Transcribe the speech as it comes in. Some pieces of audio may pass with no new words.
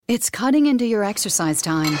It's cutting into your exercise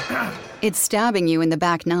time. It's stabbing you in the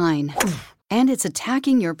back nine. And it's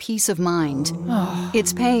attacking your peace of mind.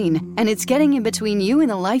 It's pain, and it's getting in between you and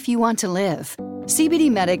the life you want to live.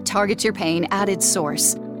 CBD Medic targets your pain at its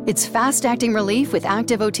source. It's fast-acting relief with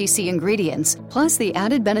active OTC ingredients, plus the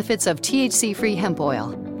added benefits of THC-free hemp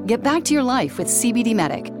oil. Get back to your life with CBD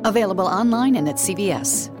Medic, available online and at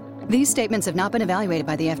CVS. These statements have not been evaluated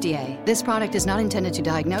by the FDA. This product is not intended to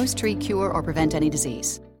diagnose, treat, cure, or prevent any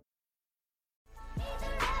disease.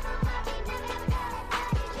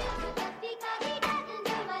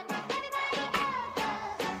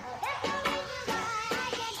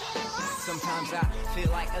 Sometimes I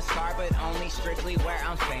feel like a star, but only strictly where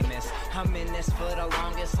I'm famous. I'm in this for the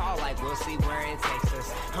longest haul, like we'll see where it takes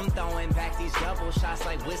us. I'm throwing back these double shots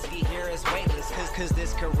like whiskey here is weightless. Cause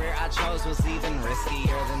this career I chose was even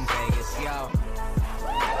riskier than Vegas, yo.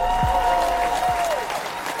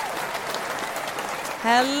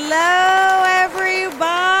 Hello,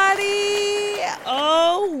 everybody.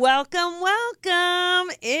 Oh, welcome,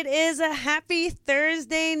 welcome. It is a happy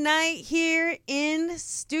Thursday night here in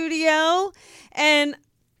studio. And,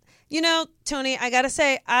 you know, Tony, I got to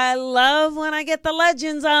say, I love when I get the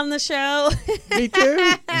legends on the show. Me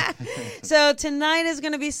too. So tonight is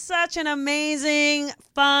going to be such an amazing,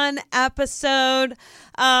 fun episode.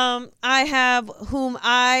 I have whom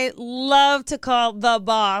I love to call the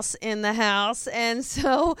boss in the house. And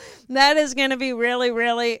so that is going to be really,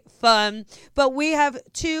 really fun. But we have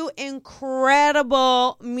two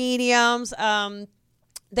incredible mediums.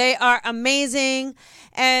 They are amazing.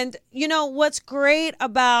 And you know, what's great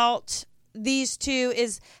about these two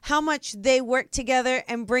is how much they work together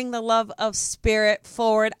and bring the love of spirit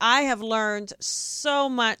forward. I have learned so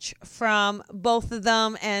much from both of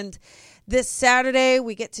them, and this Saturday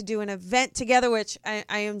we get to do an event together, which I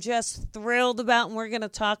am just thrilled about, and we're going to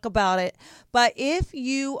talk about it. But if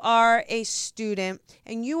you are a student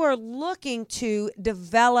and you are looking to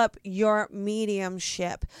develop your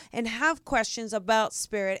mediumship and have questions about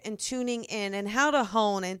spirit and tuning in and how to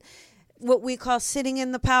hone and what we call sitting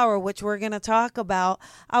in the power, which we're going to talk about,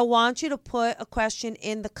 I want you to put a question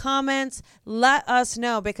in the comments. Let us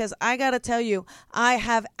know, because I got to tell you, I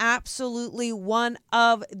have absolutely one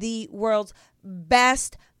of the world's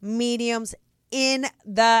best mediums in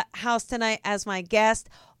the house tonight as my guest.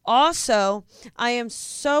 Also, I am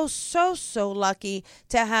so lucky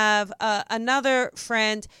to have another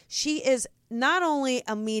friend. She is not only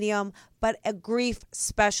a medium, but a grief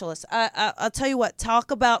specialist. I'll tell you what,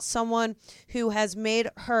 talk about someone who has made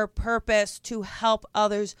her purpose to help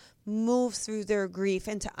others move through their grief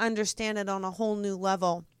and to understand it on a whole new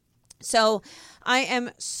level. So I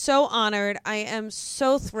am so honored. I am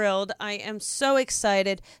so thrilled. I am so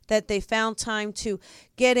excited that they found time to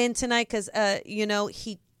get in tonight, because, you know,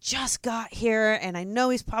 he just got here, and I know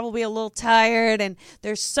he's probably a little tired, and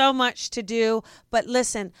there's so much to do. But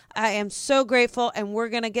listen, I am so grateful, and we're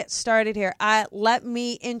going to get started here. Let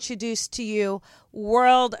me introduce to you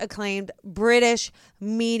world-acclaimed British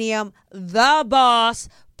medium, the boss,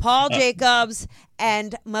 Paul Jacobs,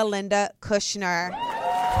 and Melinda Kushner.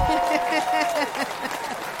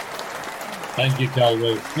 Thank you,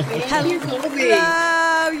 Calvin.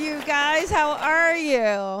 Hello, you guys. How are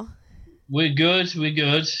you? We're good.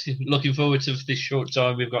 Looking forward to this short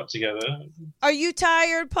time we've got together. Are you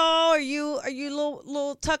tired, Paul? Are you a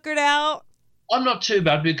little tuckered out? I'm not too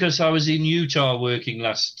bad, because I was in Utah working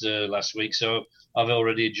last week, so I've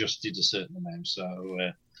already adjusted a certain amount. So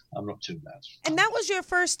I'm not too bad. And that was your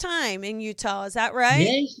first time in Utah, is that right?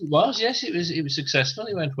 Yes, it was. Yes, it was successful.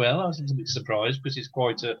 It went well. I was a bit surprised, because it's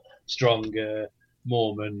quite a strong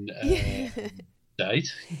Mormon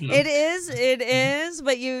state. It is.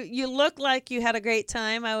 But you look like you had a great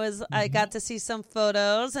time. I got to see some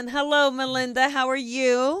photos. And hello, Melinda. How are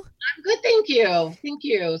you? I'm good, thank you. Thank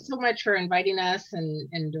you so much for inviting us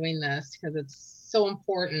and doing this, because it's so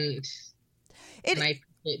important. And I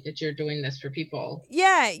appreciate that you're doing this for people.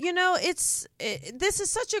 Yeah, you know, this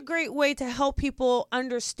is such a great way to help people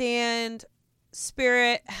understand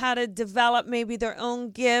spirit, how to develop maybe their own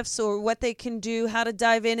gifts or what they can do, how to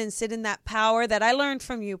dive in and sit in that power that I learned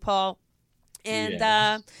from you, Paul. And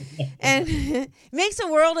yes. And it makes a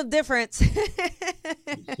world of difference.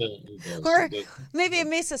 Or maybe it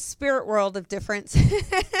makes a spirit world of difference.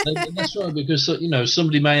 That's right, because, you know,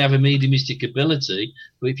 somebody may have a mediumistic ability,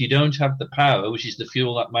 but if you don't have the power, which is the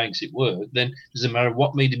fuel that makes it work, then it doesn't matter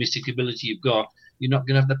what mediumistic ability you've got, you're not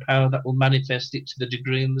going to have the power that will manifest it to the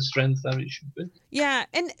degree and the strength that it should be. Yeah.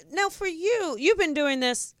 And now for you, you've been doing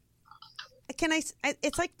this.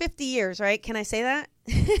 it's like 50 years, right? Can I say that?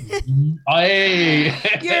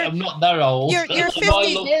 I'm not that old. You're 50.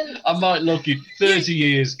 I might look in 30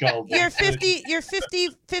 years, Gold. You're 50. You're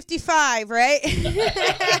 55, right?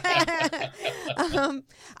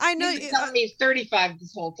 I know. He's telling me he's 35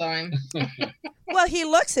 this whole time. Well, he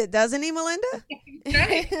looks it, doesn't he, Melinda?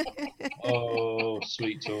 Oh,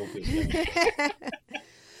 sweet talkers.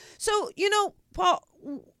 So, Paul,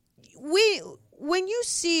 when you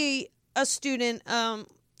see a student,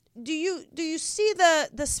 do you see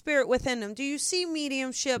the spirit within them? Do you see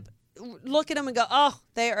mediumship? Look at them and go, oh,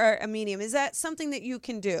 they are a medium. Is that something that you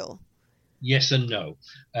can do? Yes and no.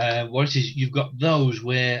 What it is, you've got those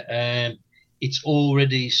where it's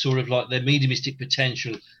already sort of like their mediumistic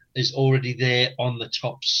potential is already there on the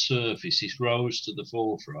top surface. It rose to the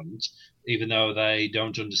forefront, even though they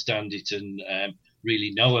don't understand it and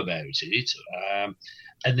really know about it.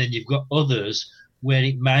 And then you've got others where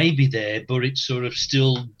it may be there, but it's sort of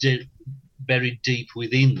still buried deep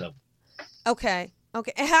within them. Okay.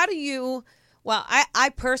 How do you, well,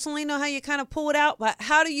 I personally know how you kind of pull it out, but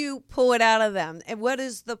how do you pull it out of them? And what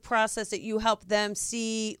is the process that you help them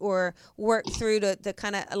see or work through to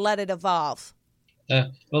kind of let it evolve?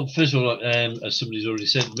 Well, first of all, as somebody's already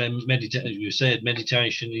said,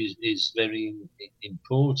 meditation is very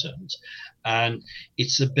important, and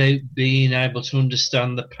it's about being able to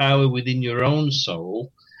understand the power within your own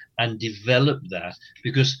soul and develop that,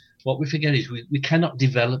 because what we forget is we cannot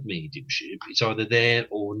develop mediumship. It's either there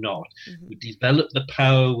or not. Mm-hmm. We develop the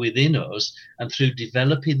power within us, and through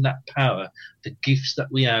developing that power, the gifts that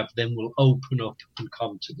we have then will open up and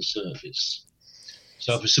come to the surface.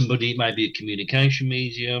 So for somebody, it may be a communication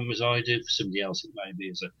medium, as I do. For somebody else, it may be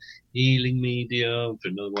as a healing medium. For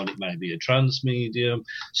another one, it may be a trance medium.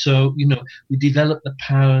 So, we develop the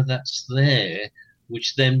power that's there,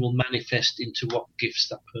 which then will manifest into what gifts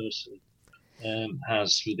that person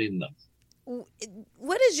has within them.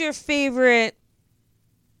 What is your favorite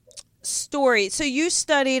story? So you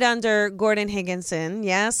studied under Gordon Higginson,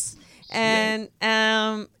 yes? And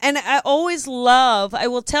I always I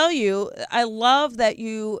will tell you, I love that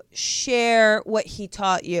you share what he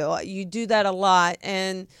taught you. You do that a lot,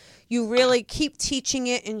 and you really keep teaching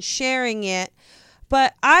it and sharing it.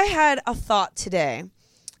 But I had a thought today.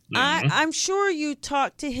 Mm-hmm. I'm sure you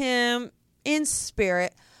talked to him in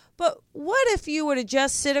spirit, but what if you were to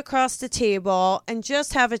just sit across the table and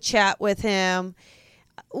just have a chat with him?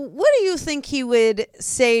 What do you think he would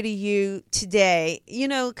say to you today?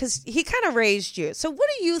 Because he kind of raised you. So what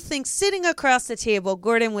do you think, sitting across the table,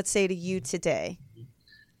 Gordon would say to you today?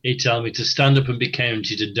 He'd tell me to stand up and be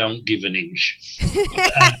counted and don't give an inch.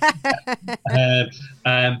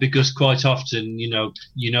 Because quite often, you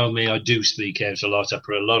know me, I do speak out a lot. I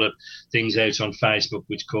put a lot of things out on Facebook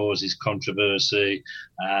which causes controversy,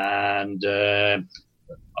 and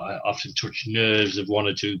I often touch nerves of one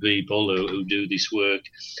or two people who do this work.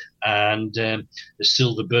 And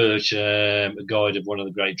Silver Birch, a guide of one of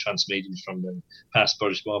the great trance mediums from the past,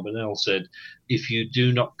 Boris Barbanel, said, if you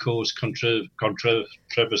do not cause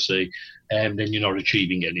controversy, then you're not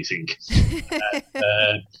achieving anything.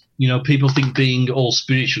 People think being all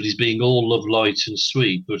spiritual is being all love, light and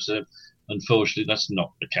sweet, but unfortunately, that's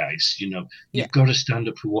not the case. You've got to stand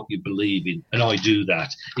up for what you believe in, and I do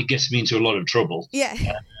that. It gets me into a lot of trouble. Yeah.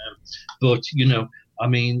 But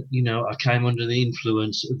I came under the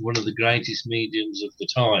influence of one of the greatest mediums of the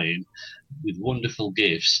time, with wonderful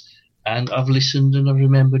gifts, and I've listened and I've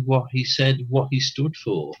remembered what he said, what he stood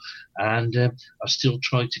for, and I still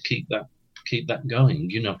try to keep that going.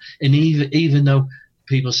 And even though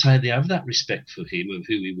people say they have that respect for him, of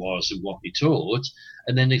who he was and what he taught,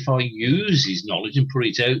 and then if I use his knowledge and put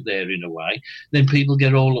it out there in a way, then people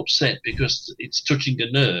get all upset because it's touching a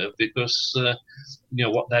nerve, because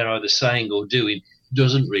what they're either saying or doing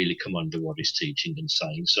doesn't really come under what he's teaching and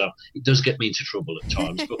saying. So it does get me into trouble at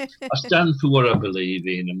times, but I stand for what I believe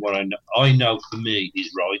in, and what I know for me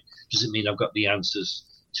is right. Doesn't mean I've got the answers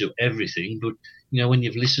to everything, but when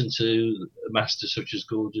you've listened to a master such as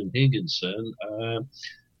Gordon Higginson, then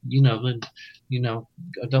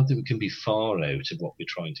I don't think we can be far out of what we're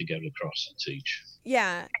trying to get across and teach.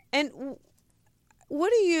 Yeah. And what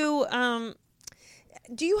do you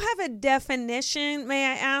have a definition, may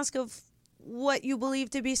I ask, of what you believe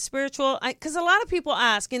to be spiritual? Because a lot of people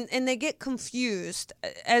ask and they get confused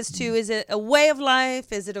as to, is it a way of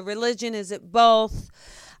life? Is it a religion? Is it both?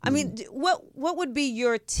 I mean, what would be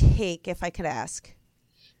your take, if I could ask?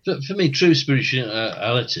 For me, true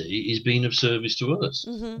spirituality is being of service to others.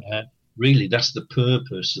 Mm-hmm. really, that's the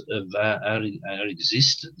purpose of our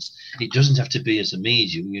existence. It doesn't have to be as a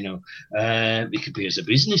medium, it could be as a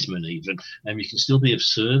businessman even, and you can still be of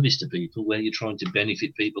service to people where you're trying to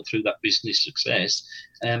benefit people through that business success.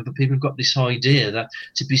 But people have got this idea that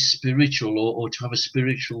to be spiritual or to have a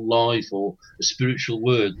spiritual life or a spiritual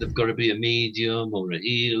word, they've got to be a medium or a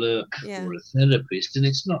healer or a therapist, and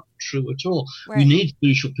it's not true at all. Right. You need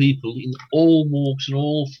spiritual people in all walks and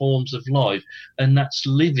all forms of life, and that's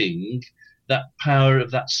living that power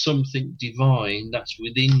of that something divine that's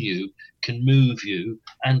within you can move you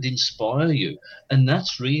and inspire you. And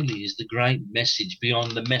that's really is the great message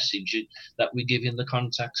beyond the message that we give in the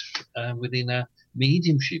contacts within our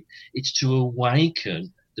mediumship. It's to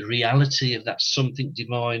awaken the reality of that something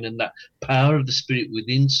divine and that power of the spirit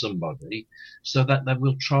within somebody, so that they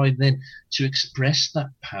will try then to express that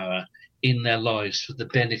power in their lives for the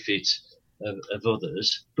benefit of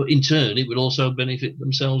others, but in turn it will also benefit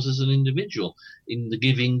themselves as an individual in the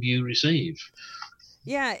giving you receive.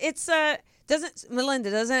 Yeah, it's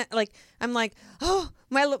Melinda, like I'm like, oh,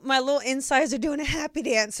 my little insides are doing a happy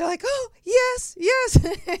dance. They're like, oh, yes.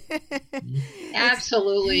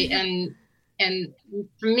 Absolutely. And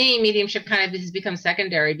for me, mediumship kind of has become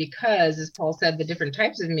secondary because, as Paul said, the different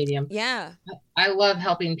types of medium. Yeah. I love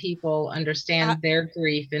helping people understand their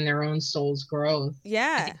grief and their own soul's growth.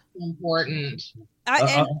 Yeah. It's important.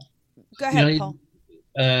 Go ahead, Paul.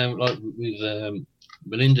 Like with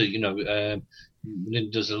Melinda,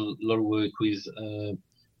 Melinda does a lot of work with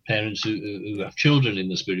parents who have children in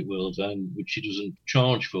the spirit world, which she doesn't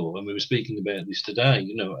charge for. And we were speaking about this today.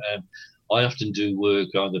 I often do work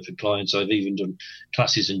either for clients. I've even done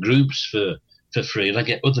classes and groups for free. And I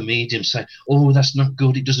get other mediums saying, oh, that's not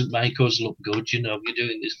good. It doesn't make us look good. You're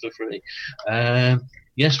doing this for free.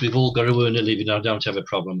 Yes, we've all got to earn a living. I don't have a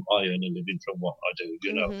problem. I earn a living from what I do,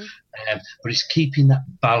 but it's keeping that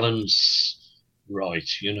balance right,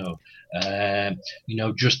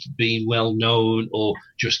 just being well known or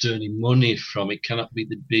just earning money from it cannot be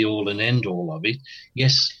the be all and end all of it.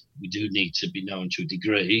 Yes, we do need to be known to a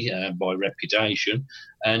degree by reputation.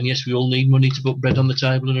 And yes, we all need money to put bread on the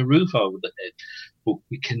table and a roof over the head. But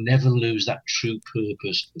we can never lose that true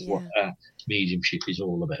purpose of what our mediumship is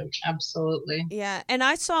all about. Absolutely. Yeah. And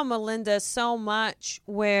I saw Melinda so much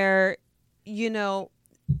where,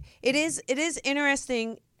 it is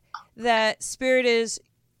interesting that Spirit is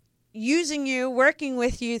using you, working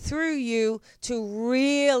with you, through you, to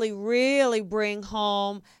really, really bring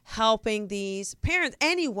home helping these parents,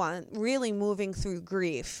 anyone really moving through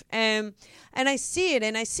grief. And I see it,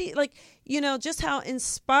 and I see just how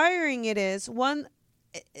inspiring it is. One,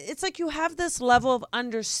 it's like you have this level of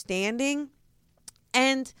understanding,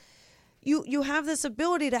 and you have this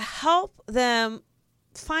ability to help them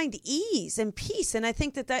find ease and peace. And I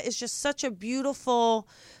think that is just such a beautiful,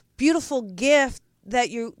 beautiful gift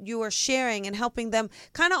that you are sharing and helping them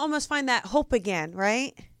kind of almost find that hope again,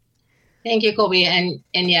 right? Thank you, Colby. And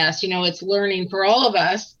yes, it's learning for all of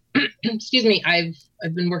us. Excuse me.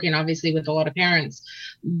 I've been working obviously with a lot of parents,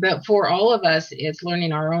 but for all of us, it's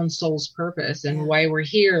learning our own soul's purpose and why we're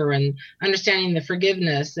here, and understanding the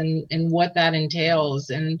forgiveness and what that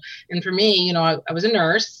entails. And for me, I was a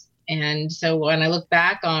nurse. And so when I look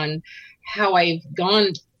back on how I've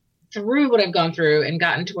gone through what I've gone through and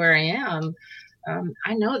gotten to where I am,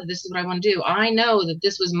 I know that this is what I want to do. I know that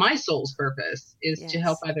this was my soul's purpose, is to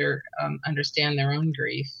help other understand their own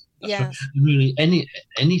grief. Yes. Really,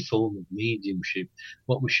 any form of mediumship,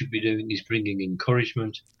 what we should be doing is bringing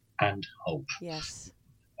encouragement and hope. Yes.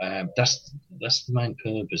 That's the main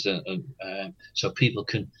purpose, so people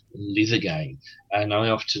can live again. And I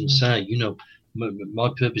often say, my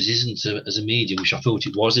purpose isn't as a medium, which I thought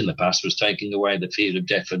it was in the past, was taking away the fear of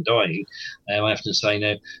death and dying. I often say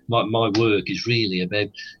now, my work is really about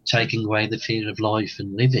taking away the fear of life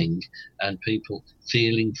and living, and people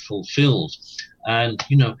feeling fulfilled. And,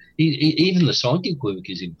 even the psychic work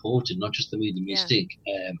is important, not just the mediumistic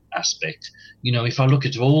aspect. If I look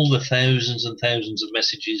at all the thousands and thousands of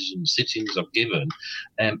messages and sittings I've given,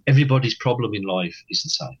 everybody's problem in life is the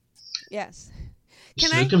same. Yes.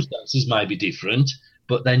 Circumstances may be different,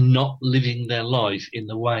 but they're not living their life in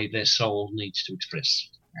the way their soul needs to express.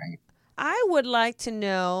 Right. I would like to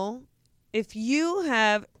know if you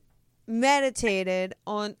have meditated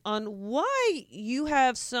on why you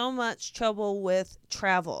have so much trouble with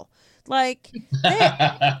travel. Like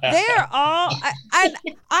they're all,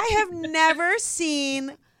 I have never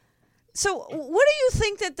seen. So what do you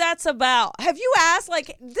think that's about? Have you asked,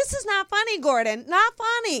 this is not funny, Gordon, not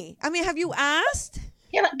funny. I mean, have you asked?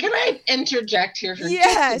 Can I interject here for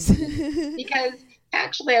yes. Because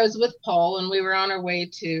actually I was with Paul and we were on our way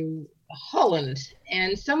to Holland.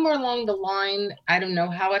 And somewhere along the line, I don't know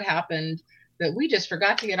how it happened, but we just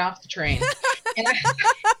forgot to get off the train.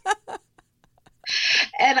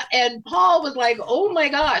 And Paul was like, oh my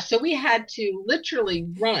gosh. So we had to literally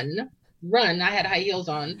run. I had high heels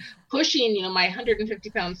on, pushing, my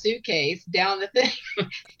 150-pound suitcase down the thing.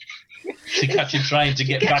 To catch a train to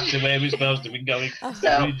get back to where we're supposed to be going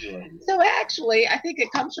originally. So actually, I think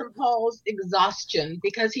it comes from Paul's exhaustion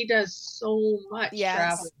because he does so much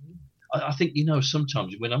traveling. I think,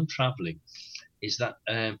 sometimes when I'm traveling, is that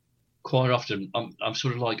quite often I'm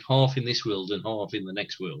sort of like half in this world and half in the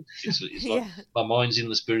next world. It's like my mind's in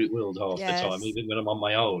the spirit world half the time, even when I'm on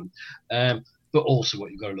my own. But also what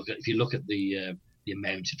you've got to look at, if you look at the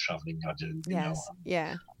amount of traveling I do,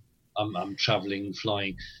 I'm traveling,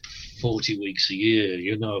 flying 40 weeks a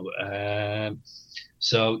year,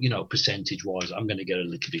 so, percentage-wise, I'm going to get a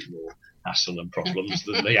little bit more hassle and problems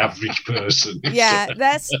than the average person. Yeah,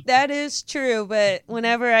 that is true. But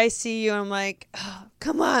whenever I see you, I'm like, oh,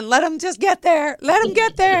 come on, let them just get there. Let them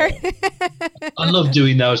get there. I love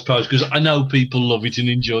doing those posts because I know people love it and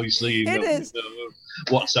enjoy seeing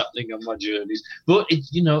what's happening on my journeys. But,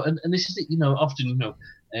 and this is it, often,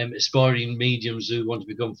 aspiring mediums who want to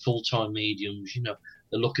become full-time mediums,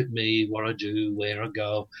 they look at me, what I do, where I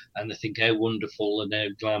go, and they think how wonderful and how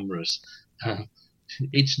glamorous.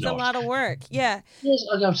 It's not. It's a lot of work, yeah. Yes,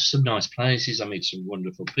 I go to some nice places, I meet some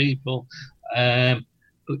wonderful people, but,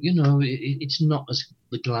 it's not as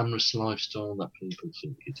the glamorous lifestyle that people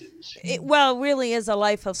think it is. It really is a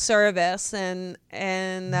life of service, and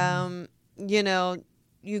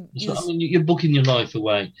you're booking your life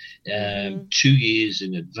away 2 years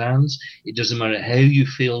in advance. It doesn't matter how you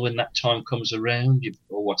feel when that time comes around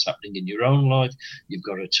or what's happening in your own life. You've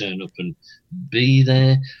got to turn up and be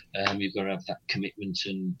there. You've got to have that commitment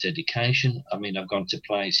and dedication. I mean, I've gone to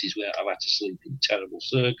places where I've had to sleep in terrible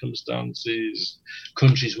circumstances,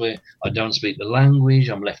 countries where I don't speak the language,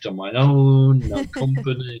 I'm left on my own, no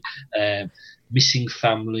company, missing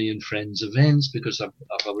family and friends events because I've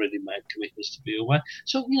already made commitments to be away.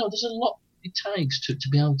 So, there's a lot it takes to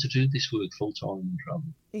be able to do this work full time and travel.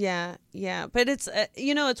 Yeah. But it's,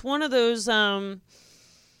 it's one of those, I'm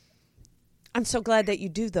so glad that you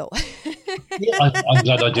do, though. I'm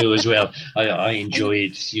glad I do as well. I enjoy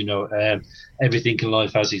it. Everything in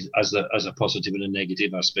life has a positive and a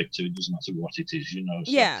negative aspect to it. It doesn't matter what it is,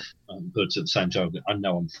 So, but at the same time, I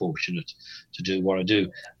know I'm fortunate to do what I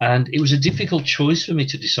do. And it was a difficult choice for me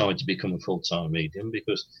to decide to become a full-time medium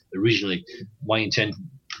because originally my intent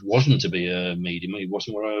wasn't to be a medium. It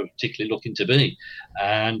wasn't what I was particularly looking to be.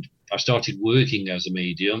 And I started working as a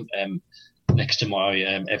medium next to my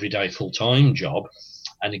everyday full-time job.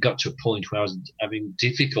 And it got to a point where I was having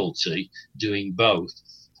difficulty doing both.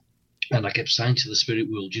 And I kept saying to the spirit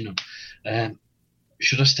world,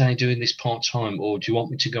 should I stay doing this part-time or do you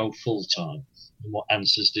want me to go full-time? And what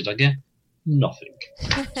answers did I get? Nothing.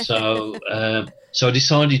 So I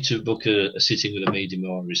decided to book a sitting with a medium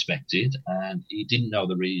who I respected, and he didn't know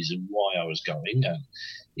the reason why I was going. And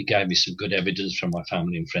he gave me some good evidence from my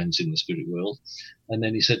family and friends in the spirit world. And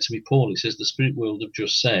then he said to me, Paul, the spirit world have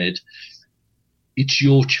just said, it's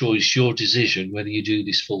your choice, your decision, whether you do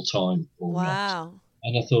this full time or not.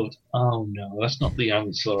 And I thought, oh no, that's not the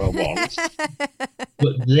answer I want.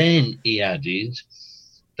 But then he added,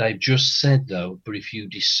 they've just said though, but if you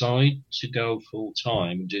decide to go full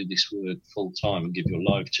time and do this work full time and give your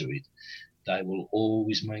life to it, they will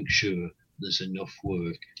always make sure there's enough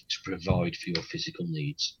work to provide for your physical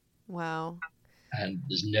needs. Wow. And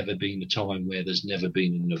there's never been a time where there's never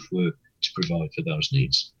been enough work to provide for those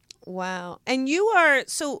needs. Wow. And you are,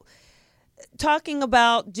 so talking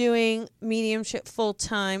about doing mediumship full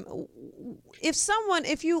time,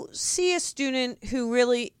 if you see a student who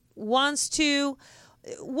really wants to,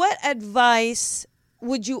 what advice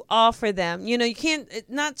would you offer them? You can't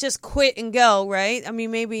not just quit and go, right? I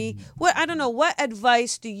mean, maybe what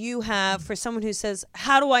advice do you have for someone who says,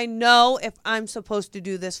 how do I know if I'm supposed to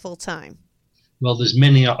do this full time? Well, there's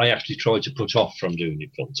many I actually try to put off from doing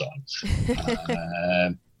it full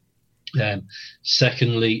time.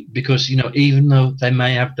 Secondly, because, even though they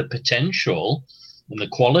may have the potential and the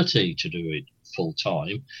quality to do it full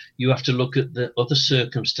time, you have to look at the other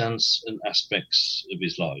circumstance and aspects of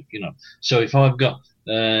his life, So if I've got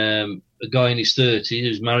a guy in his 30s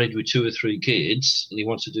who's married with 2 or 3 kids and he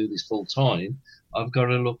wants to do this full time, I've got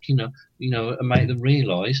to look, and make them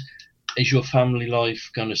realise, is your family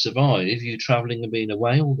life going to survive? You travelling and being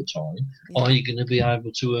away all the time, are you going to be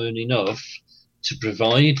able to earn enough to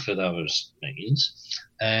provide for those needs?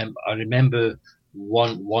 I remember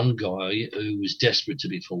one guy who was desperate to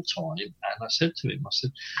be full time, and I said to him, I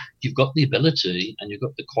said, "You've got the ability and you've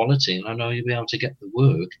got the quality, and I know you'll be able to get the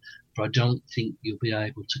work, but I don't think you'll be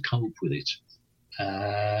able to cope with it."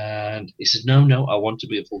 And he said, "No, I want to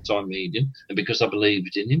be a full time medium," and because I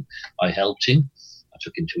believed in him, I helped him. I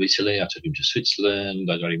took him to Italy, I took him to Switzerland,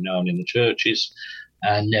 I got him known in the churches,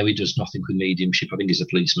 and now he does nothing with mediumship. I think he's a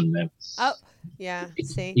policeman now. Oh, yeah.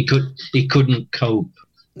 See, he couldn't cope.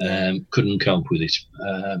 Couldn't cope with it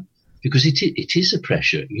because it is a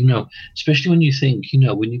pressure, especially when you think,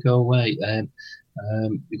 when you go away,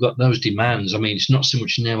 you've got those demands. I mean, it's not so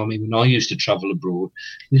much now. I mean, when I used to travel abroad,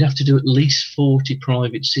 we'd have to do at least 40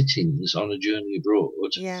 private sittings on a journey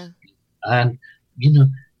abroad. Yeah. And,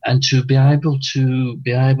 and to be able to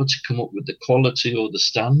come up with the quality or the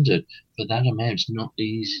standard for that amount is not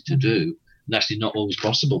easy to do. And actually not always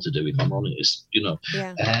possible to do, if I'm honest,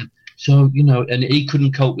 Yeah. So, and he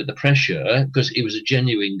couldn't cope with the pressure because he was a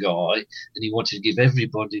genuine guy and he wanted to give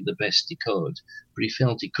everybody the best he could, but he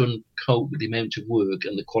felt he couldn't cope with the amount of work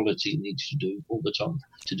and the quality he needs to do all the time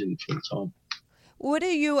to do it full time. What do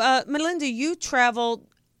you, Melinda, you traveled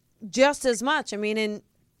just as much. I mean, and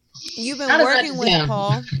you've been working with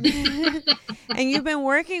Paul. And you've been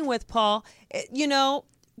working with Paul.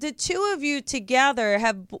 The two of you together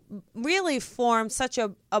have really formed such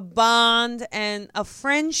a bond and a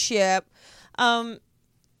friendship. But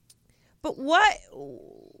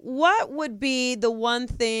what would be the one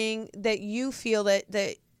thing that you feel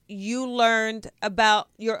that you learned about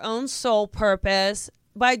your own soul purpose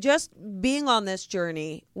by just being on this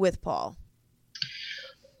journey with Paul?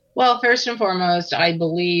 Well, first and foremost, I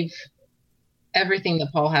believe everything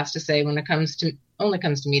that Paul has to say when it comes to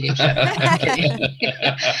mediumship.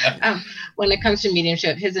 When it comes to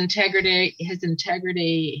mediumship, his integrity,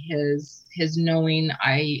 his knowing.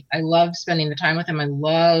 I love spending the time with him. I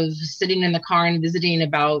love sitting in the car and visiting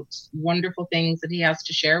about wonderful things that he has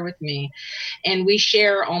to share with me. And we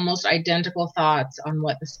share almost identical thoughts on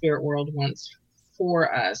what the spirit world wants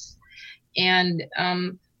for us. And,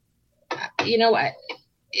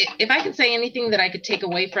 if I could say anything that I could take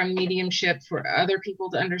away from mediumship for other people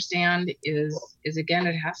to understand is again,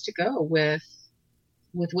 it has to go with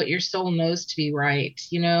what your soul knows to be right.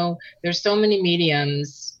 There's so many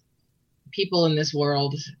mediums, people in this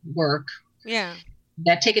world work. Yeah.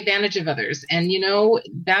 That take advantage of others. And,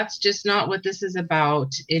 that's just not what this is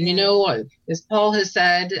about. And, as Paul has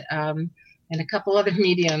said, and a couple other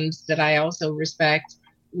mediums that I also respect,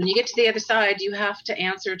 when you get to the other side, you have to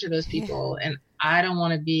answer to those people. And I don't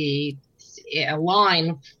want to be a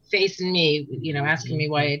line facing me, asking me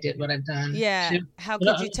why I did what I've done. Yeah. How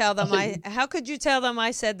could you tell them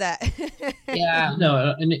I said that? Yeah.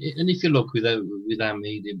 No, and if you look with our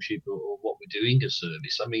mediumship or what we're doing as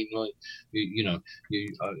service, I mean, like,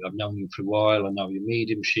 I've known you for a while. I know your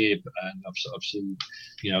mediumship, and I've seen,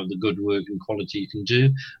 the good work and quality you can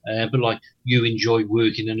do. But like, you enjoy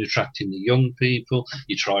working and attracting the young people.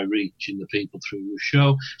 You try reaching the people through your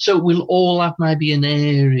show. So we'll all have maybe an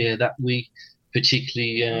area that we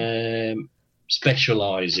particularly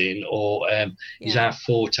specialize in, or is our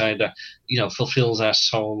forte that fulfills our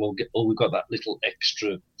soul, or we've got that little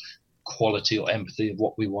extra quality or empathy of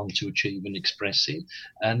what we want to achieve and express it,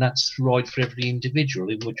 and that's right for every individual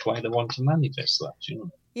in which way they want to manifest that. Yeah.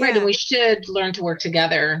 Right, and we should learn to work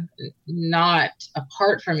together, not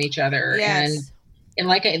apart from each other. Yes. And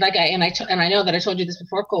I know that I told you this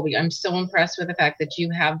before, Colby. I'm so impressed with the fact that you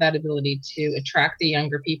have that ability to attract the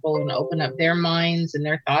younger people and open up their minds and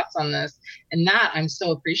their thoughts on this. And that I'm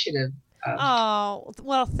so appreciative of. Oh,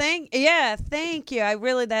 well, thank you. I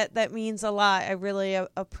really, that means a lot. I really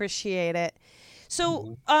appreciate it.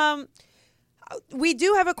 So, we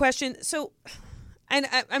do have a question. So, and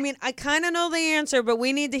I mean, I kind of know the answer, but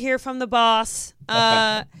we need to hear from the boss.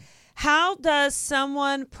 How does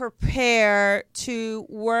someone prepare to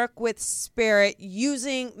work with spirit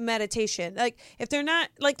using meditation? Like, if they're not,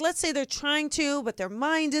 like, let's say they're trying to, but their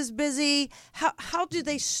mind is busy, how do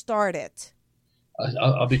they start it?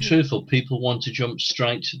 I'll be truthful. People want to jump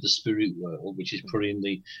straight to the spirit world, which is putting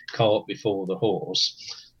the cart before the horse.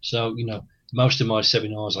 So, most of my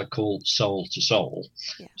seminars I call soul to soul.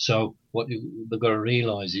 Yeah. So what they've got to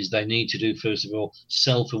realize is they need to do, first of all,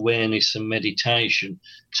 self-awareness and meditation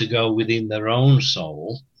to go within their own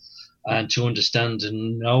soul and to understand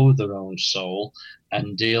and know their own soul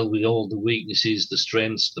and deal with all the weaknesses, the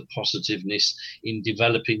strengths, the positiveness in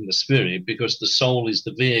developing the spirit, because the soul is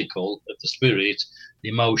the vehicle of the spirit, the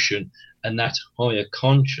emotion, and that higher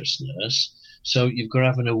consciousness. So you've got to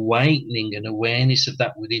have an awakening and awareness of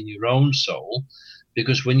that within your own soul.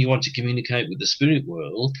 Because when you want to communicate with the spirit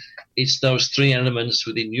world, it's those three elements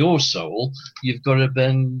within your soul. You've got to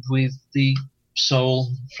bend with the soul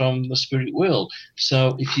from the spirit world.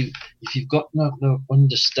 So if you've got no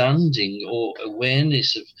understanding or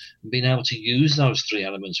awareness of being able to use those three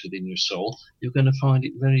elements within your soul, you're going to find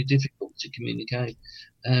it very difficult to communicate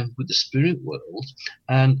with the spirit world.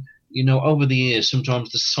 And over the years,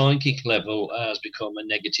 sometimes the psychic level has become a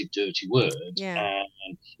negative, dirty word. Yeah.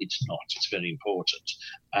 And it's not. It's very important.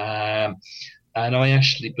 And I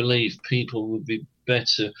actually believe people would be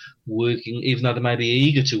better working, even though they may be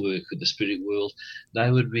eager to work with the spirit world, they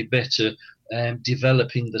would be better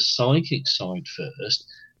developing the psychic side first.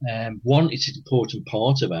 One, it's an important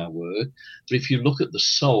part of our work, but if you look at the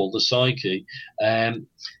soul, the psyche, I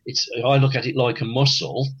look at it like a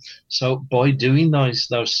muscle. So by doing those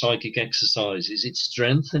psychic exercises, it's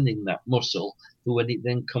strengthening that muscle. But when it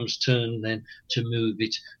then comes turn then to move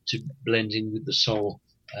it to blend in with the soul,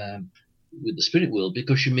 with the spirit world,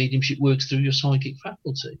 because your mediumship works through your psychic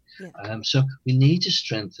faculty. Yeah. So we need to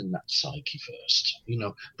strengthen that psyche first,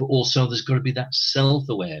 but also there's got to be that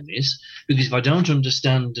self-awareness, because if I don't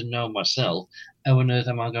understand and know myself, how on earth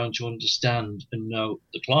am I going to understand and know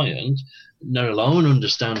the client, not alone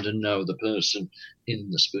understand and know the person in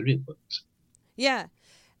the spirit world? Yeah.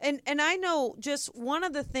 And I know just one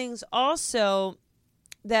of the things also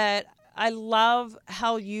that I love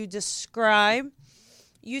how you describe.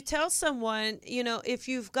 You tell someone, if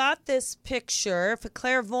you've got this picture, if a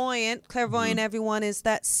clairvoyant, mm-hmm. everyone is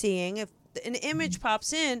that seeing, if an image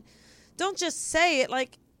pops in, don't just say it,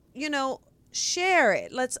 share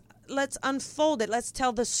it. Let's unfold it. Let's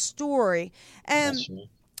tell the story. And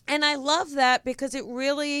I love that, because it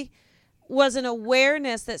really was an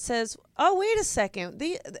awareness that says, oh, wait a second.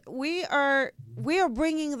 We are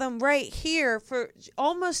bringing them right here for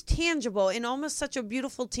almost tangible, in almost such a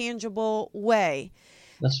beautiful, tangible way.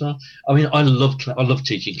 That's right. I mean, I love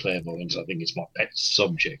teaching clairvoyance. I think it's my pet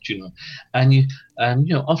subject, And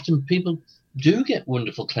often people do get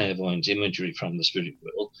wonderful clairvoyance imagery from the spirit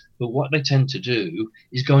world, but what they tend to do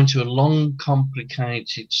is go into a long,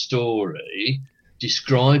 complicated story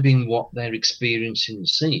describing what they're experiencing and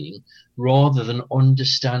seeing, rather than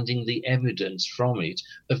understanding the evidence from it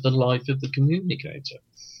of the life of the communicator.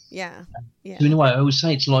 Yeah. So in a way, I always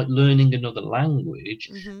say it's like learning another language.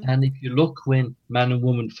 Mm-hmm. And if you look when man and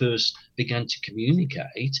woman first began to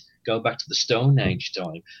communicate, go back to the Stone Age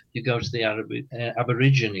time, you go to the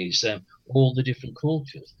Aborigines, all the different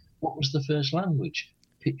cultures. What was the first language?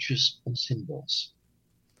 Pictures and symbols.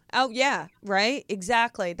 Oh, yeah, right.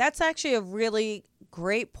 Exactly. That's actually a really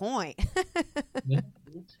great point. Yeah.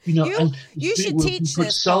 You should teach put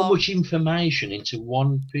this. So much information into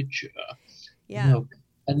one picture. Yeah.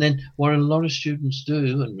 And then what a lot of students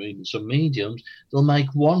do, and even some mediums, they'll make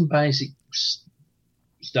one basic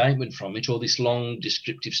statement from it, or this long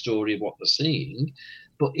descriptive story of what they're seeing,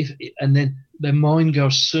 and then their mind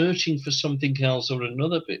goes searching for something else or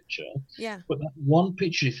another picture. Yeah. But that one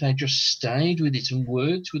picture, if they just stayed with it and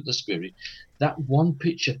worked with the spirit, that one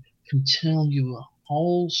picture can tell you a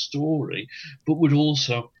whole story, but would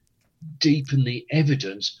also deepen the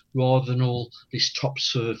evidence rather than all this top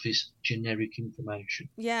surface generic information.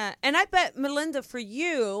 Yeah. And I bet, Melinda, for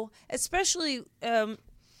you, especially,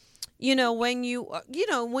 when you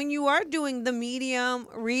are doing the medium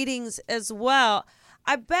readings as well,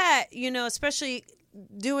 I bet, especially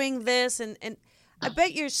doing this, and I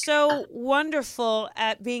bet you're so wonderful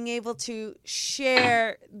at being able to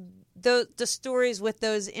share the stories with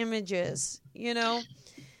those images,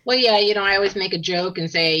 Well, yeah, I always make a joke and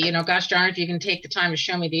say, gosh darn, if you can take the time to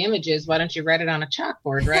show me the images, why don't you write it on a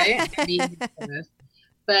chalkboard, right?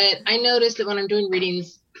 But I noticed that when I'm doing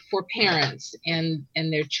readings for parents and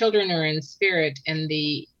their children are in spirit, and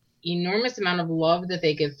the enormous amount of love that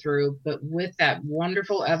they give through, but with that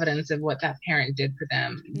wonderful evidence of what that parent did for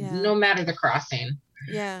them, no matter the crossing.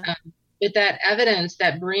 Yeah. But that evidence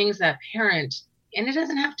that brings that parent, and it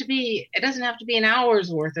doesn't have to be an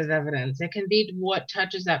hour's worth of evidence. It can be what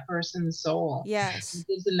touches that person's soul. Yes. It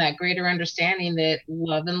gives them that greater understanding that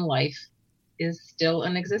love and life is still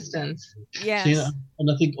in existence. Yes. So,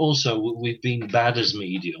 and I think also we've been bad as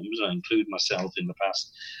mediums, I include myself in the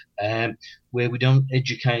past, where we don't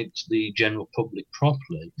educate the general public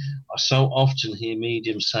properly. I so often hear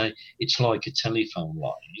mediums say it's like a telephone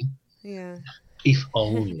line. Yeah. If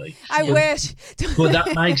only. I wish. But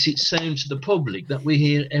that makes it sound to the public that we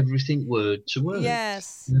hear everything word to word.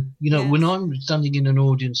 Yes. Yes. When I'm standing in an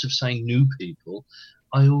audience of, say, new people,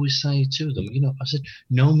 I always say to them, I said,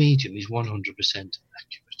 no medium is 100% accurate.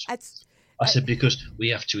 I said, because we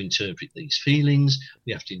have to interpret these feelings,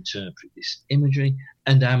 we have to interpret this imagery,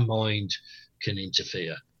 and our mind can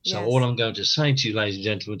interfere. So Yes. all I'm going to say to you, ladies and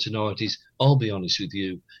gentlemen, tonight is I'll be honest with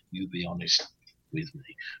you, you be honest with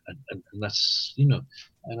me. And that's,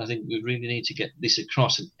 and I think we really need to get this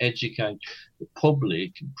across and educate the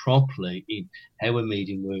public properly in how a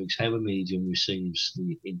medium works, how a medium receives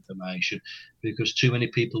the information, because too many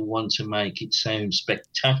people want to make it sound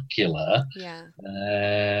spectacular. Yeah.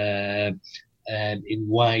 In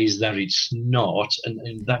ways that it's not,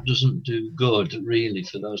 and that doesn't do good really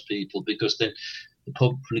for those people, because then the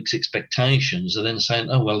public's expectations are then saying,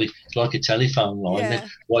 oh, well, it's like a telephone line, then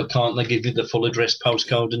why can't they give you the full address,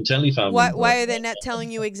 postcode and telephone number? Why are they not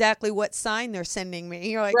telling you exactly what sign they're sending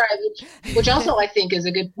me? You're like, right, which also I think is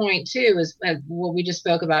a good point too, is what we just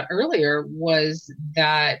spoke about earlier, was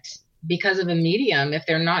that because of a medium, if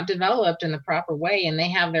they're not developed in the proper way and they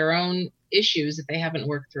have their own issues that they haven't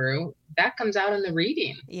worked through, that comes out in the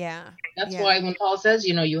reading. Yeah. That's why when Paul says,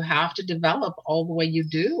 you have to develop all the way you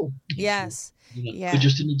do. Yes. But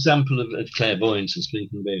just an example of clairvoyance and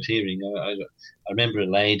speaking about hearing, I remember a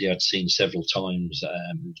lady I'd seen several times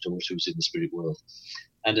whose daughter was in the spirit world.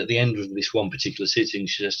 And at the end of this one particular sitting,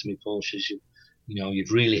 she says to me, Paul, she says,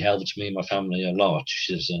 you've really helped me and my family a lot.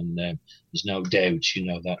 She says, and there's no doubt,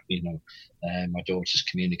 that, my daughter's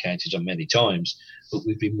communicated on many times, but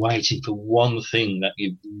we've been waiting for one thing that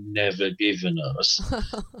you've never given us.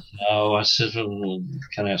 So I said, well,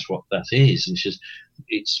 can I ask what that is? And she says,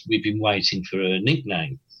 we've been waiting for a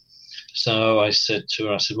nickname. So I said to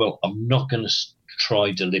her, well, I'm not going to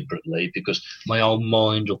try deliberately, because my own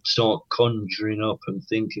mind will start conjuring up and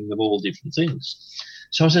thinking of all different things.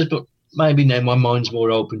 So I said, but maybe now my mind's more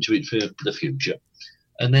open to it for the future.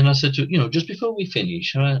 And then I said to her, just before we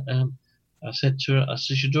finish, I said to her,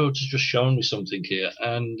 your daughter's just shown me something here,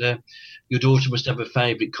 and your daughter must have a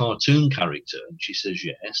favourite cartoon character. And she says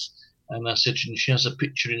yes. And I said, and she has a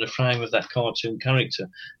picture in a frame of that cartoon character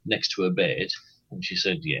next to her bed. And she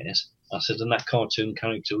said yes. I said, and that cartoon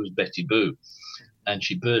character was Betty Boo. And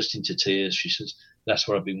she burst into tears. She says, that's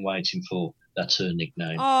what I've been waiting for. That's her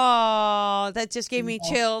nickname. Oh, that just gave me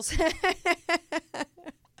chills.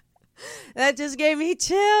 That just gave me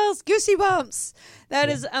chills, goosey bumps. That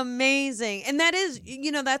is amazing. And that is,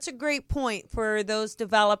 that's a great point for those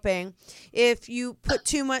developing. If you put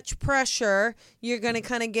too much pressure, you're going to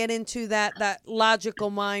kind of get into that logical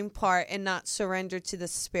mind part and not surrender to the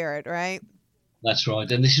spirit, right? That's right.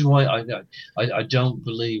 And this is why I don't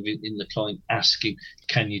believe in the client asking,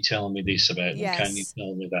 can you tell me this about them? Can you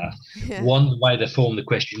tell me that? Yeah. One, the way they form the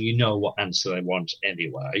question, what answer they want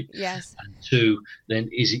anyway. Yes. And two, then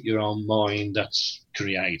is it your own mind that's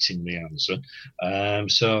creating the answer?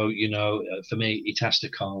 So, for me, it has to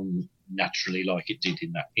come naturally like it did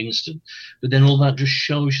in that instant. But then all that just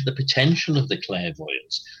shows you the potential of the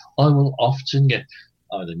clairvoyance. I will often get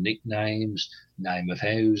either nicknames, name of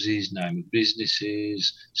houses, name of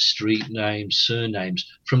businesses, street names, surnames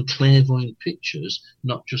from clairvoyant pictures,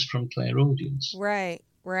 not just from clairaudience. Right.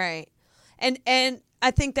 And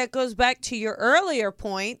I think that goes back to your earlier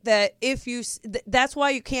point that that's why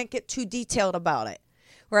you can't get too detailed about it,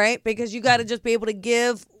 right? Because you got to just be able to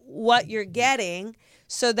give what you're getting,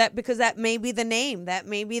 so that, because that may be the name, that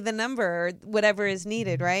may be the number, or whatever is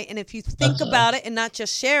needed, right? And if you think about it and not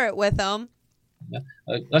just share it with them. Yeah,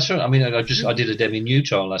 that's right. I mean, I did a Demi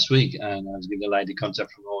Newton last week, and I was giving a lady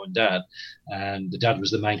contact from mom and dad, and the dad was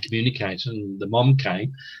the main communicator, and the mom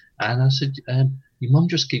came, and I said, your mom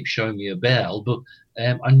just keeps showing me a bell, but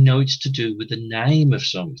I know it's to do with the name of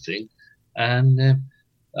something, and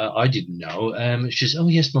I didn't know. She says, oh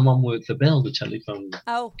yes, my mom worked for Bell, the telephone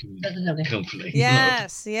company.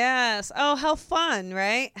 Yes. Oh, how fun,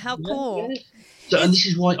 right? How cool. Yeah. So, and this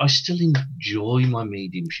is why I still enjoy my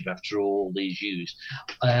mediumship after all these years.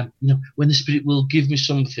 When the spirit will give me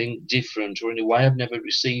something different or in a way I've never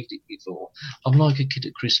received it before, I'm like a kid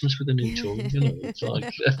at Christmas with a new toy. It's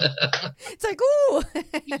like, it's like, ooh.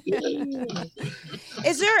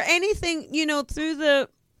 Is there anything, through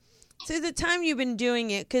the time you've been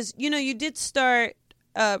doing it, because you did start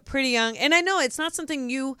pretty young, and I know it's not something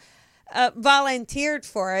you volunteered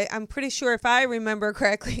for. I'm pretty sure, if I remember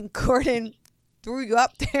correctly, Gordon threw you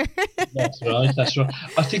up there. That's right.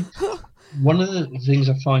 I think one of the things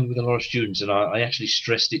I find with a lot of students, and I actually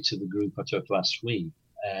stressed it to the group I took last week,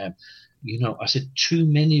 I said, too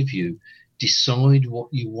many of you decide what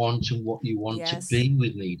you want and what you want to be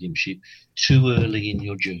with mediumship too early in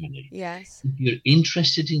your journey. Yes. If you're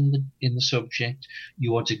interested in the subject,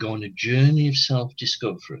 you want to go on a journey of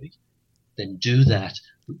self-discovery, then do that,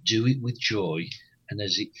 but do it with joy. And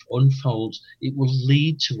as it unfolds, it will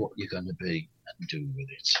lead to what you're going to be and do with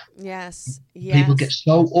it. Yes. People get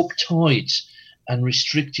so uptight and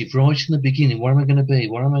restrictive right in the beginning. What am I going to be?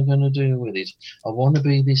 What am I going to do with it? I want to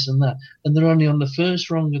be this and that. And they're only on the first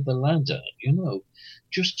rung of the ladder, you know.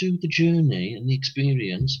 Just do the journey and the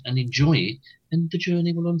experience and enjoy it, and the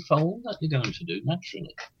journey will unfold that you're going to do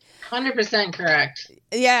naturally. 100% correct.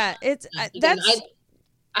 Yeah, it's that's.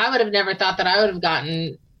 I would have never thought that I would have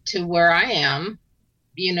gotten to where I am.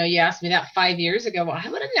 You know, you asked me that 5 years ago. Well, I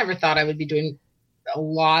would have never thought I would be doing a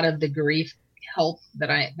lot of the grief help that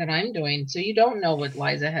I'm doing. So you don't know what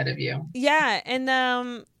lies ahead of you. Yeah, and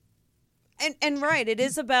right, it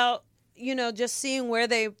is about, you know, just seeing where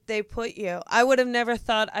they put you. I would have never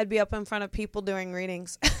thought I'd be up in front of people doing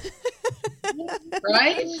readings.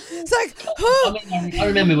 Right? It's like, oh. I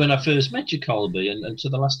remember when I first met you, Colby, and to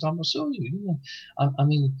the last time I saw you. You know, I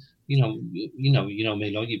mean, you know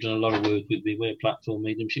me, like, you've done a lot of work with me where platform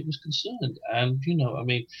mediumship was concerned, and you know, I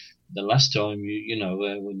mean, the last time you know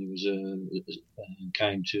when you was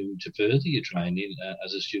came to further your training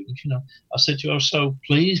as a student, you know, I said to you, I was so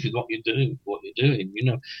pleased with what you're doing. You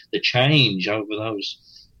know, the change over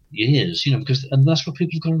those years, you know, and that's what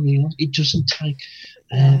people have got to realise. It doesn't take,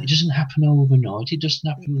 it doesn't happen overnight. It doesn't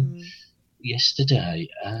happen yesterday,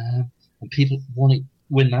 and people want it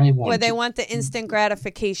when they want. Where they want the instant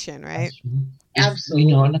gratification, right? Absolutely.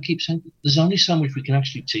 You know, and I keep saying there's only so much we can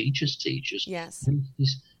actually teach as teachers. Yes.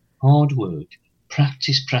 This hard work,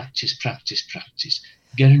 practice,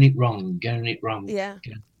 getting it wrong. Yeah.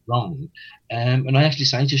 Wrong. And I actually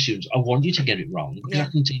say to students, I want you to get it wrong because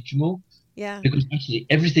I can teach you more. Yeah. Because actually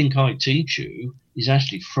everything I teach you is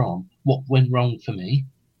actually from what went wrong for me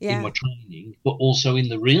in my training, but also in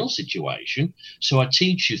the real situation. So I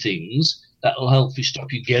teach you things that will hopefully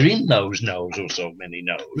stop you getting those no's or so many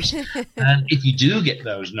no's. And if you do get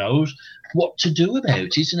those no's, what to do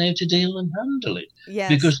about it and how to deal and handle it. Yes.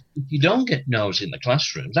 Because if you don't get no's in the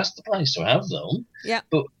classroom, that's the place to have them. Yeah.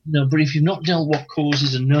 But if you've not dealt what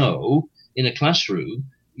causes a no in a classroom,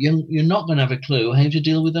 you're not going to have a clue how to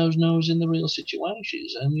deal with those no's in the real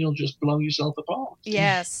situations, and you'll just blow yourself apart.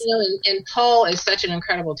 Yes. You know, and Paul is such an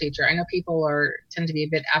incredible teacher. I know people tend to be a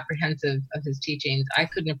bit apprehensive of his teachings. I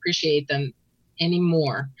couldn't appreciate them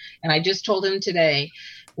anymore. And I just told him today,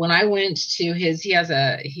 when I went to he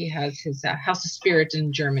has his House of Spirit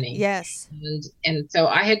in Germany. Yes. And so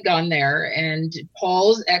I had gone there, and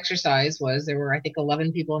Paul's exercise was, there were, I think,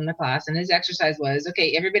 11 people in the class, and his exercise was,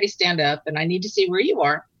 okay, everybody stand up, and I need to see where you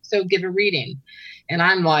are. So give a reading. And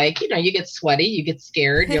I'm like, you know, you get sweaty, you get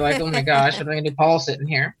scared. You're like, oh my gosh, what am I going to do? Paul sitting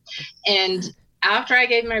here. And after I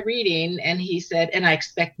gave my reading, and he said, and I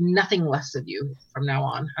expect nothing less of you from now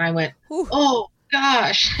on. I went, oh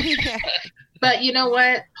gosh. But you know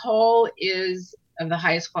what? Paul is of the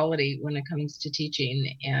highest quality when it comes to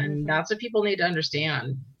teaching. And that's what people need to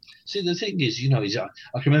understand. See, the thing is, you know,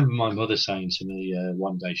 I can remember my mother saying to me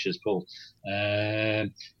one day, she says, Paul,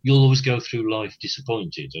 you'll always go through life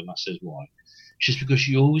disappointed. And I says, why? She says, because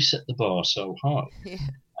you always set the bar so high. Yeah.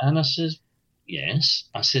 And I says, yes.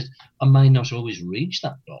 I said, I may not always reach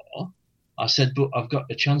that bar. I said, but I've got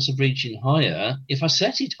a chance of reaching higher if I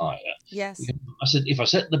set it higher. Yes. I said, if I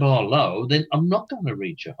set the bar low, then I'm not going to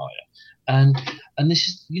reach it higher. And this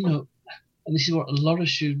is, you know, and this is what a lot of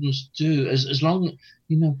students do, as long,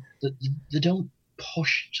 you know, that they don't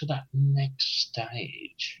push to that next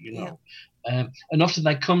stage, you know. Yeah. And often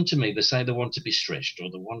they come to me, they say they want to be stretched or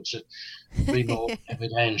they want to be more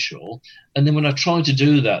evidential. And then when I try to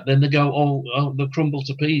do that, then they go, oh, they crumble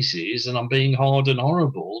to pieces and I'm being hard and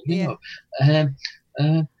horrible, you know.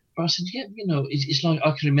 But I said, yeah, you know, it's like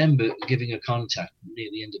I can remember giving a contact near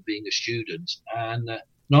the end of being a student, and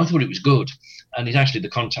I thought it was good. And the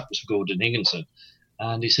contact was for Gordon Higginson.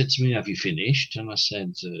 And he said to me, have you finished? And I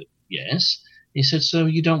said, yes. He said, so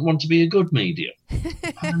you don't want to be a good medium?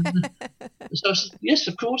 So I said, yes,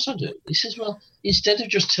 of course I do. He says, well, instead of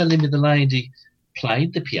just telling me the lady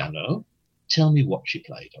played the piano, tell me what she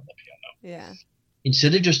played on the piano. Yeah.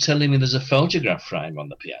 Instead of just telling me there's a photograph frame on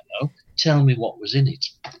the piano, tell me what was in it.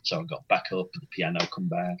 So I got back up, the piano come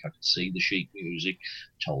back, I could see the sheet music,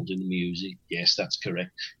 told him the music, yes, that's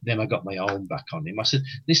correct. Then I got my own back on him. I said,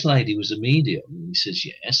 this lady was a medium. And he says,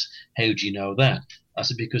 yes. How do you know that? I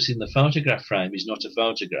said, because in the photograph frame is not a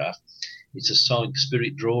photograph. It's a psychic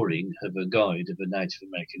spirit drawing of a guide of a Native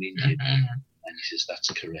American Indian. And he says,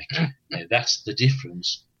 that's correct. Now, that's the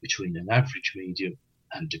difference between an average medium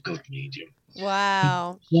and a good medium.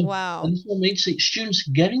 Wow. So, Wow. And this will mean students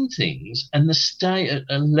getting things and they stay at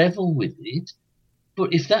a level with it.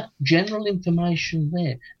 But if that general information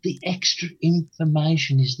there, the extra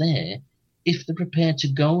information is there, if they're prepared to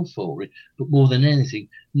go for it, but more than anything,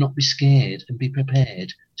 not be scared and be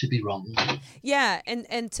prepared to be wrong. Yeah,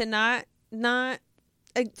 and to not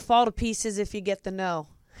fall to pieces if you get the no.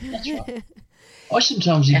 That's right. I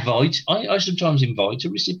sometimes invite a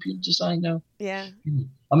recipient to say no. Yeah.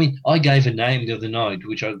 I mean, I gave a name the other night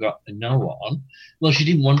which I got a no on. Well, she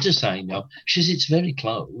didn't want to say no. She says it's very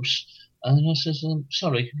close, and I says,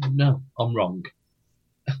 sorry, no, I'm wrong.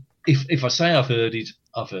 If I say I've heard it,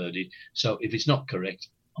 I've heard it. So if it's not correct,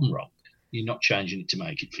 I'm wrong. You're not changing it to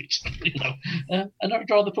make it fit. And I'd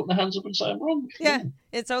rather put my hands up and say I'm wrong. Yeah,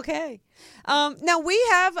 it's okay. Now we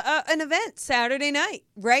have an event Saturday night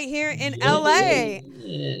right here in LA.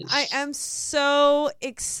 Yes. I am so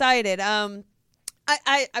excited. I'm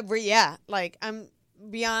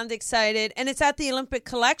beyond excited, and it's at the Olympic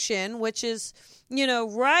Collection, which is,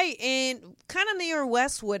 right in kind of near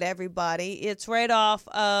Westwood. Everybody, it's right off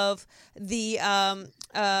of the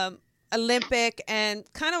Olympic and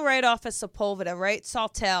kind of right off of Sepulveda, right?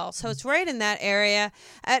 Sawtell. So it's right in that area.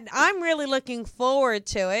 And I'm really looking forward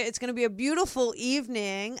to it. It's going to be a beautiful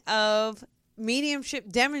evening of mediumship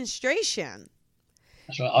demonstration.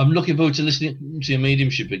 That's right. I'm looking forward to listening to your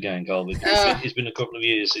mediumship again, Colby. It's been a couple of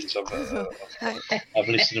years since I've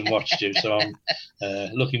listened and watched you, so I'm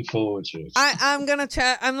looking forward to it. I'm going to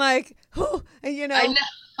try. I'm like, I know.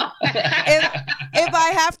 if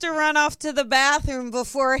I have to run off to the bathroom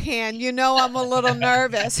beforehand, I'm a little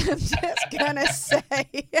nervous. I'm just gonna say,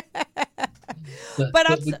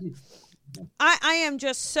 I am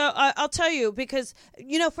just so. I'll tell you, because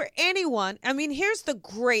for anyone, I mean, here's the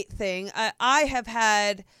great thing. I have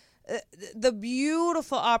had the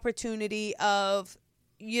beautiful opportunity of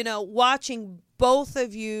watching both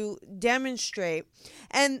of you demonstrate,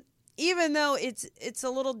 and even though it's a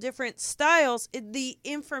little different styles, the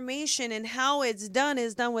information and how it's done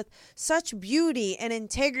is done with such beauty and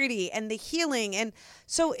integrity and the healing. And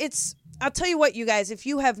so I'll tell you what, you guys, if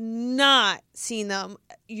you have not seen them,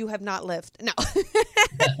 you have not lived. No.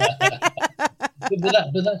 but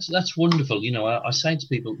that's wonderful. I say to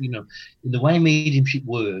people, the way mediumship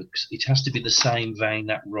works, it has to be the same vein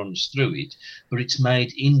that runs through it, but it's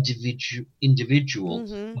made individual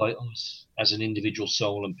by us as an individual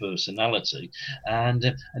soul and personality,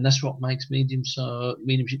 and that's what makes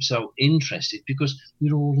mediumship so interesting, because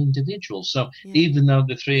we're all individuals. So even though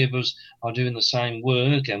the three of us are doing the same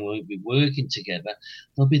work and we'll be working together,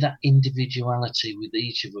 there'll be that individuality with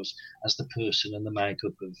each of us as the person and the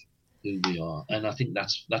makeup of who we are. And I think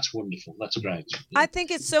that's wonderful. That's great. I think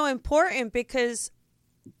it's so important because,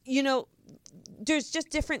 there's just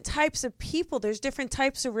different types of people. There's different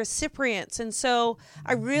types of recipients. And so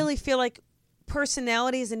I really feel like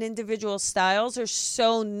personalities and individual styles are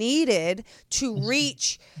so needed to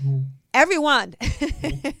reach everyone.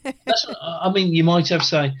 I mean, you might have,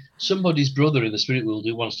 say, somebody's brother in the spirit world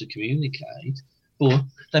who wants to communicate, or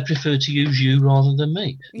they prefer to use you rather than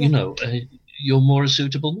me. Yeah. You're more a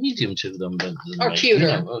suitable medium to them than or me.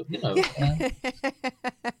 Cuter.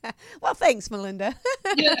 Well, thanks, Melinda.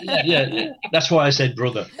 Yeah. That's why I said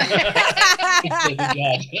brother.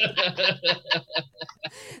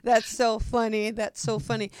 That's so funny.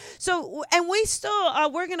 So, and we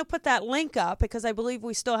still, we're going to put that link up because I believe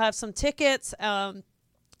we still have some tickets.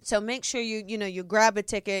 So make sure you grab a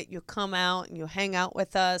ticket, you come out and you hang out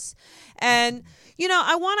with us. And,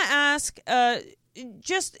 I want to ask,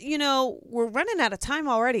 we're running out of time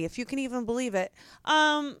already, if you can even believe it.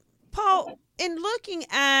 Paul, in looking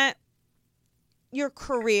at your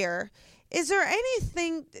career, is there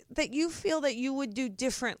anything that you feel that you would do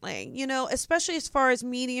differently, especially as far as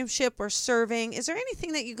mediumship or serving? Is there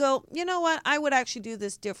anything that you go, you know what, I would actually do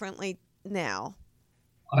this differently now?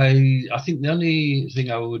 I think the only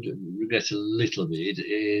thing I would regret a little bit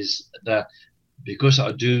is that, because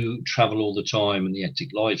I do travel all the time and the hectic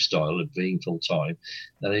lifestyle of being full-time,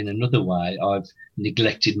 that in another way I've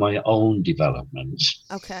neglected my own development.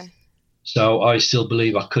 Okay. So I still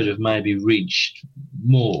believe I could have maybe reached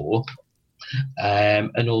more,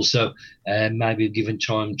 and also maybe given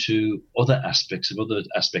time to other aspects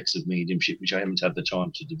of mediumship, which I haven't had the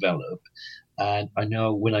time to develop. And I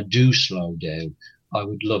know when I do slow down, I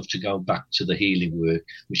would love to go back to the healing work,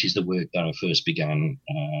 which is the work that I first began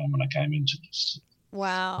when I came into this.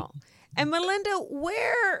 Wow. And Melinda,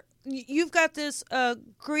 where you've got this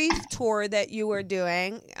grief tour that you were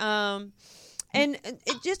doing, and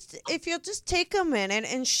if you'll just take a minute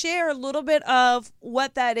and share a little bit of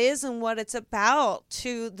what that is and what it's about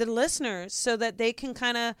to the listeners so that they can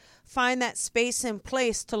kind of find that space and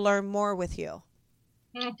place to learn more with you.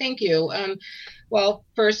 Oh, thank you. Well,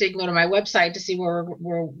 first they can go to my website to see where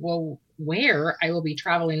I will be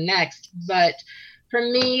traveling next. But for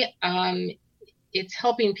me, it's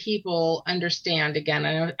helping people understand, again,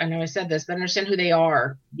 I know I said this, but understand who they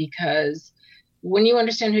are, because when you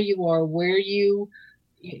understand who you are, where you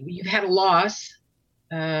you've had a loss,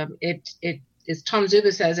 it as Tom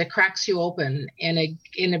Zuba says, it cracks you open, and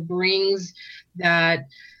it brings that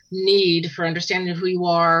need for understanding who you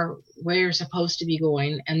are, where you're supposed to be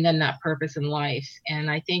going, and then that purpose in life.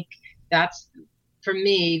 And I think that's, for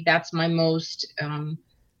me, that's my most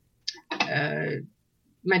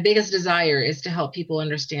my biggest desire, is to help people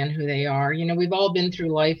understand who they are. You know, we've all been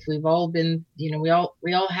through life. We've all been, you know, we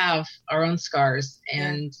all have our own scars,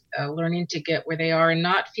 and learning to get where they are and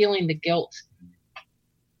not feeling the guilt,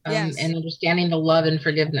 and understanding the love and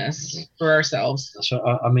forgiveness for ourselves. So,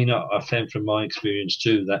 I mean, I found from my experience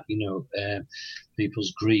too that, you know,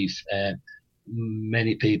 people's grief,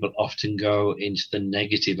 many people often go into the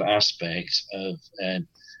negative aspects of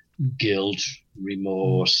guilt,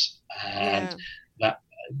 remorse, and that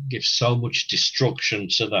gives so much destruction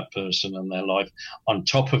to that person and their life, on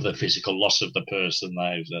top of the physical loss of the person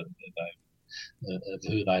of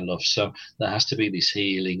who they love. So there has to be this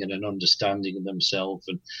healing and an understanding of themselves,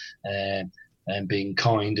 and being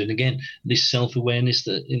kind. And again, this self-awareness,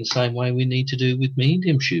 that in the same way we need to do with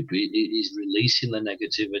mediumship, it is releasing the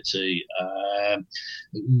negativity,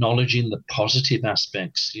 acknowledging the positive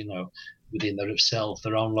aspects, you know, within their self,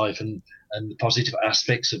 their own life, and the positive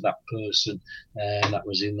aspects of that person that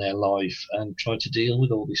was in their life, and try to deal with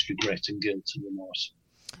all this regret and guilt and remorse.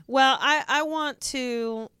 Well, I want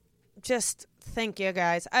to just thank you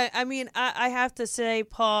guys. I mean, I have to say,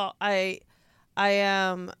 Paul,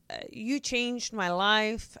 you changed my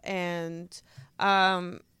life, and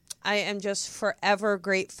I am just forever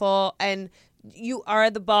grateful. And you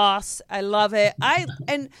are the boss. I love it. I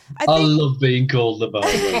love being called the boss.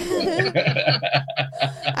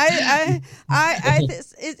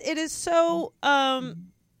 It is so,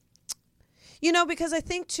 you know, because I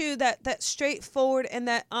think too that straightforward and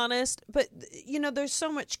that honest, but you know, there's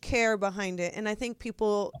so much care behind it, and I think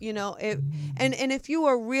people, you know, and if you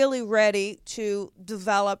are really ready to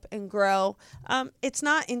develop and grow, it's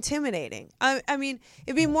not intimidating. I mean,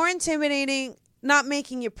 it'd be more intimidating not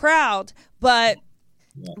making you proud, but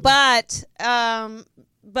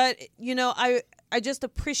you know, I just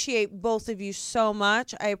appreciate both of you so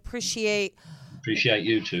much. I appreciate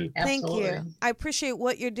you too. Thank Absolutely. you. I appreciate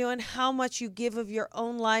what you're doing, how much you give of your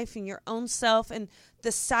own life and your own self, and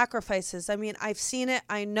the sacrifices. I mean, I've seen it,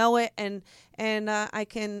 I know it, and I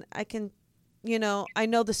can, you know, I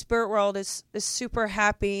know the spirit world is super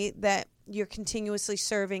happy that you're continuously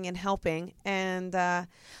serving and helping, and I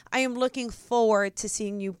am looking forward to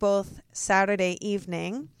seeing you both Saturday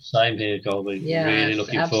evening. Same here, Colby. Yes, really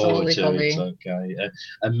looking forward to Colby. it. Okay,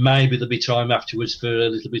 and maybe there'll be time afterwards for a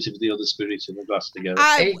little bit of the other spirits in the glass together.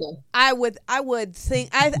 I would think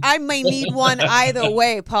I may need one either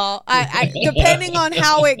way, Paul. I depending on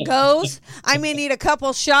how it goes, I may need a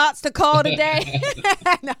couple shots to call it a day.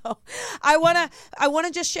 No, I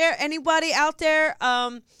wanna just share, anybody out there.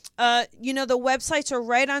 You know, the websites are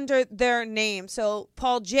right under their name. So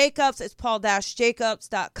Paul Jacobs, it's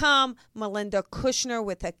paul-jacobs.com. Melinda Kushner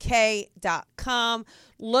with a K.com.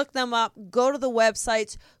 Look them up. Go to the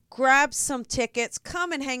websites. Grab some tickets.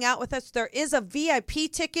 Come and hang out with us. There is a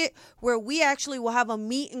VIP ticket where we actually will have a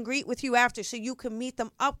meet and greet with you after, so you can meet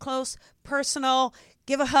them up close, personal,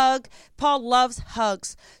 give a hug. Paul loves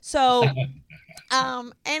hugs. So...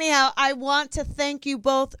 anyhow, I want to thank you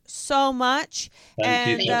both so much.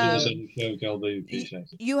 Thank you.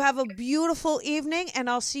 You have a beautiful evening, and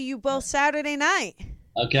I'll see you both Saturday night.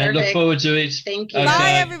 Okay, Perfect. Look forward to it. Thank you. Okay.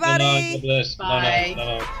 Bye, everybody. Good night. God bless. Bye.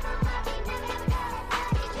 Bye.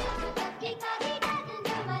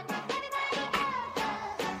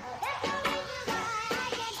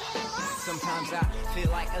 Sometimes I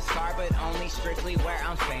feel like a star, but only strictly where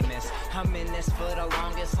I'm famous. I'm in this for the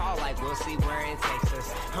longest haul, like we'll see where it takes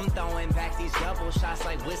us. I'm throwing back these double shots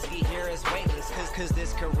like whiskey here is weightless. Cause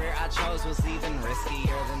this career I chose was even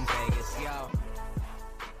riskier than Vegas, yo.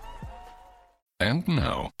 And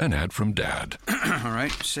now, an ad from Dad. All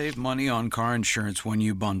right, save money on car insurance when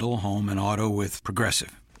you bundle home and auto with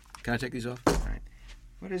Progressive. Can I take these off? All right.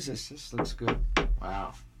 What is this? This looks good.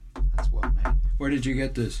 Wow, that's well made. Where did you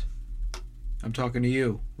get this? I'm talking to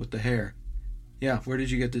you with the hair. Yeah, where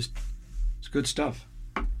did you get this? It's good stuff.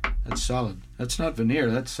 That's solid. That's not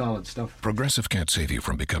veneer, that's solid stuff. Progressive can't save you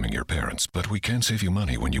from becoming your parents, but we can save you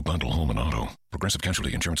money when you bundle home and auto. Progressive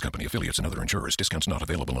Casualty Insurance Company, affiliates, and other insurers. Discounts not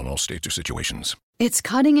available in all states or situations. It's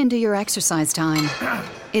cutting into your exercise time.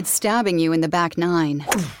 It's stabbing you in the back nine.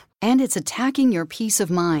 And it's attacking your peace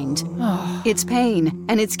of mind. It's pain,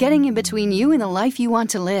 and it's getting in between you and the life you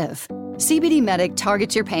want to live. CBD Medic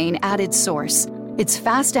targets your pain at its source. It's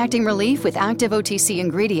fast-acting relief with active OTC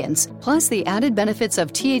ingredients, plus the added benefits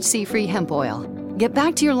of THC-free hemp oil. Get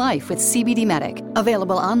back to your life with CBD Medic,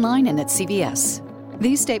 available online and at CVS.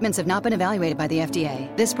 These statements have not been evaluated by the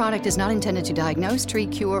FDA. This product is not intended to diagnose,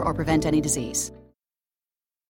 treat, cure, or prevent any disease.